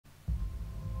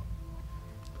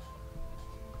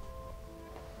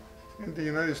In the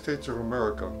United States of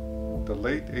America, the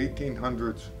late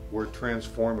 1800s were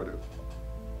transformative.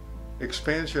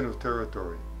 Expansion of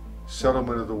territory,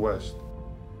 settlement of the West,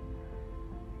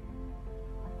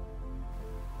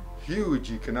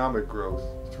 huge economic growth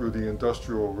through the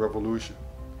Industrial Revolution,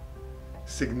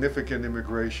 significant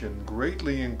immigration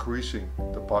greatly increasing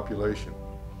the population,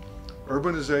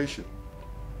 urbanization,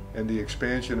 and the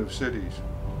expansion of cities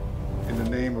in the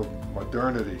name of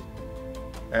modernity,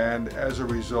 and as a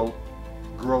result,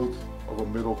 growth of a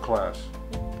middle class.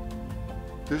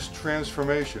 This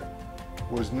transformation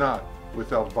was not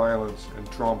without violence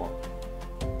and trauma.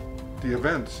 The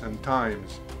events and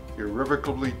times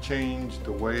irrevocably changed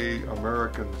the way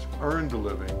Americans earned a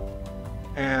living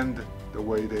and the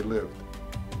way they lived.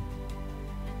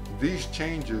 These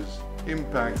changes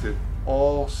impacted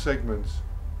all segments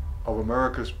of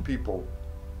America's people,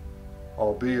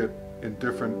 albeit in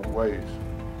different ways.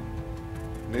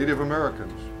 Native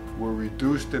Americans were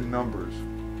reduced in numbers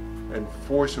and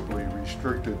forcibly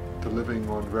restricted to living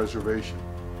on reservation,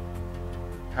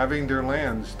 having their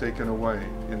lands taken away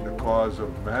in the cause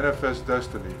of manifest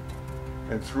destiny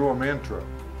and through a mantra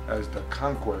as the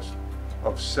conquest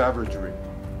of savagery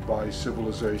by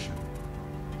civilization.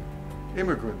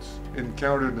 Immigrants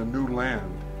encountered a new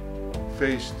land,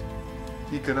 faced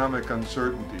economic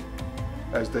uncertainty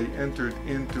as they entered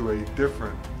into a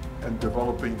different and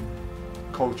developing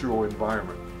cultural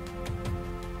environment.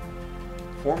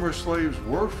 Former slaves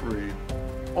were freed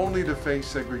only to face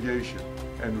segregation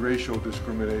and racial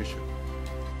discrimination.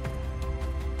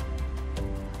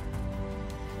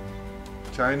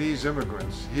 Chinese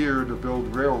immigrants here to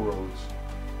build railroads,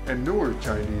 and newer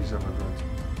Chinese immigrants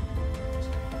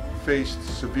faced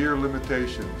severe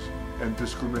limitations and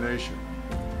discrimination.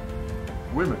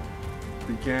 Women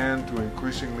began to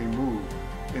increasingly move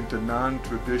into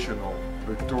non-traditional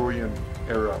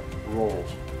Victorian-era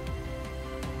roles.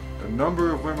 The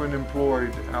number of women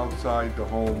employed outside the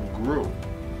home grew.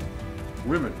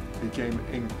 Women became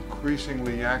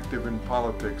increasingly active in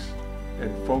politics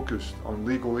and focused on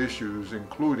legal issues,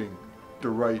 including the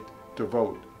right to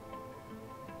vote.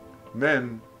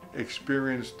 Men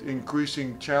experienced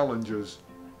increasing challenges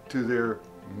to their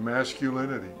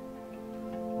masculinity.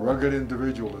 Rugged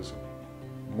individualism,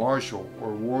 martial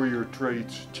or warrior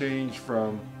traits changed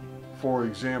from, for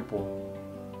example,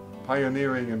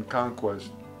 pioneering and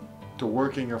conquest to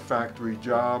working a factory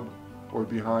job or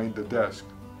behind the desk.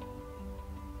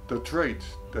 The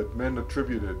traits that men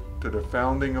attributed to the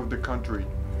founding of the country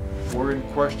were in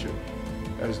question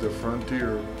as the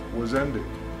frontier was ending.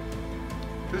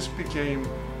 This became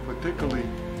particularly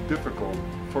difficult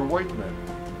for white men.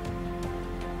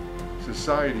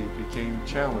 Society became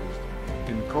challenged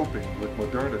in coping with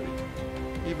modernity.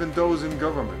 Even those in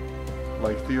government,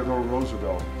 like Theodore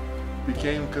Roosevelt,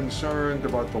 became concerned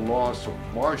about the loss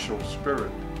of martial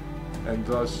spirit and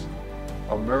thus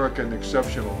American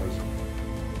exceptionalism.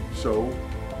 So,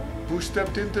 who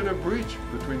stepped into the breach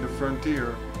between the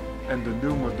frontier and the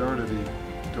new modernity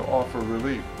to offer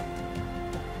relief?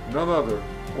 None other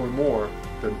or more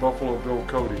than Buffalo Bill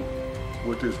Cody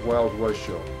with his Wild West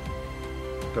show.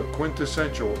 The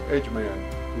quintessential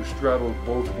edgeman who straddled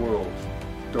both worlds,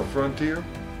 the frontier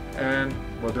and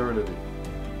modernity.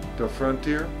 The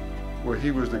frontier, where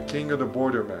he was the king of the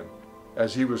bordermen,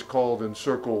 as he was called in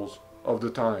circles of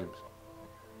the times.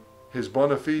 His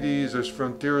bona fides as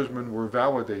frontiersman were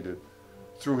validated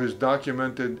through his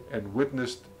documented and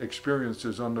witnessed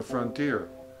experiences on the frontier,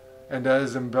 and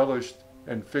as embellished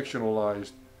and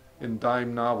fictionalized in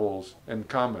dime novels and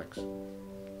comics.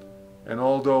 And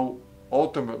although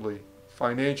ultimately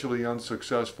financially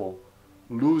unsuccessful,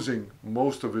 losing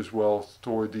most of his wealth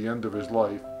toward the end of his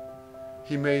life,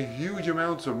 he made huge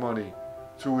amounts of money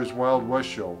through his Wild West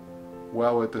show,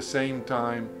 while at the same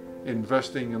time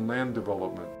investing in land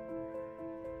development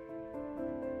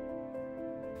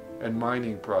and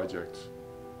mining projects,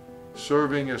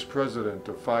 serving as president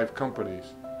of 5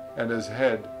 companies and as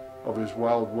head of his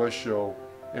Wild West show,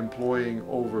 employing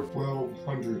over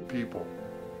 1,200 people.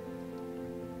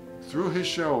 Through his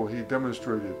show, he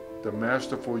demonstrated the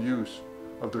masterful use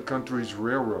of the country's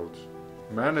railroads,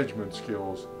 management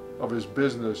skills of his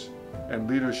business, and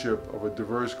leadership of a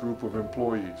diverse group of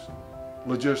employees,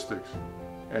 logistics,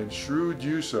 and shrewd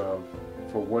use of,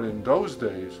 for what in those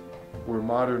days were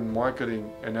modern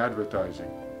marketing and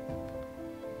advertising.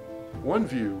 One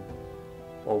view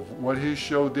of what his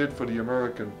show did for the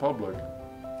American public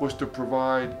was to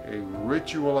provide a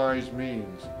ritualized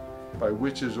means by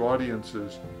which his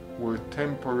audiences were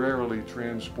temporarily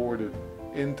transported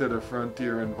into the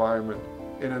frontier environment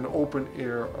in an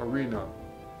open-air arena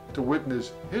to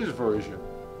witness his version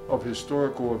of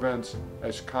historical events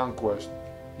as conquest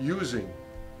using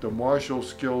the martial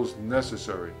skills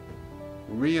necessary,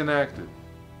 reenacted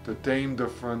to tame the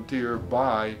frontier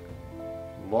by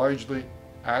largely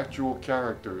actual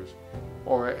characters,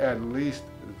 or at least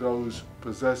those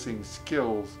possessing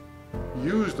skills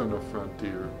used on the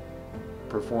frontier,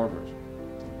 performers.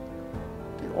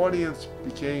 The audience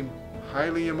became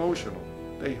highly emotional.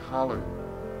 They hollered,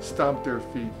 stomped their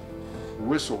feet,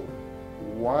 whistled,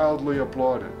 wildly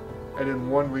applauded, and in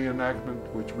one reenactment,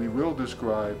 which we will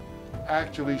describe,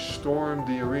 actually stormed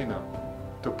the arena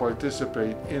to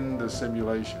participate in the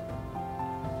simulation.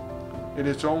 In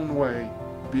its own way,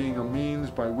 being a means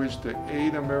by which to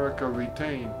aid America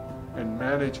retain and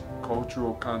manage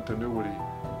cultural continuity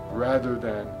rather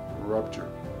than rupture.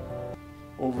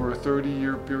 Over a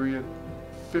 30-year period,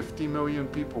 50 million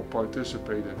people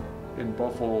participated in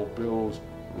Buffalo Bill's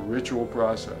ritual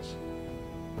process.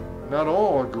 Not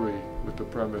all agree with the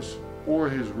premise or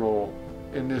his role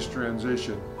in this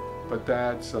transition, but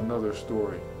that's another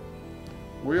story.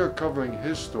 We are covering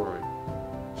his story,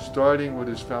 starting with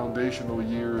his foundational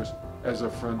years as a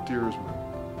frontiersman,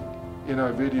 in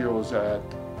our videos at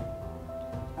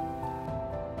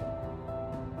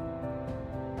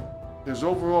his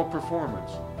overall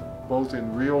performance, both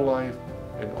in real life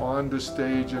and on the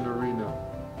stage and arena,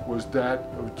 was that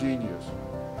of genius.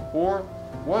 Or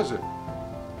was it?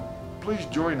 Please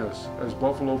join us as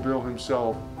Buffalo Bill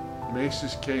himself makes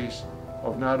his case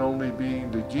of not only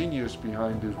being the genius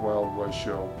behind his Wild West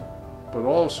show, but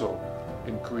also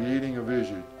in creating a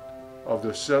vision of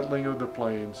the settling of the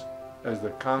plains as the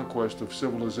conquest of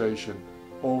civilization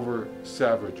over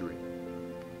savagery.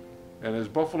 And as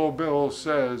Buffalo Bill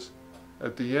says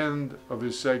at the end of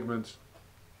his segments,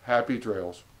 happy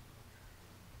trails.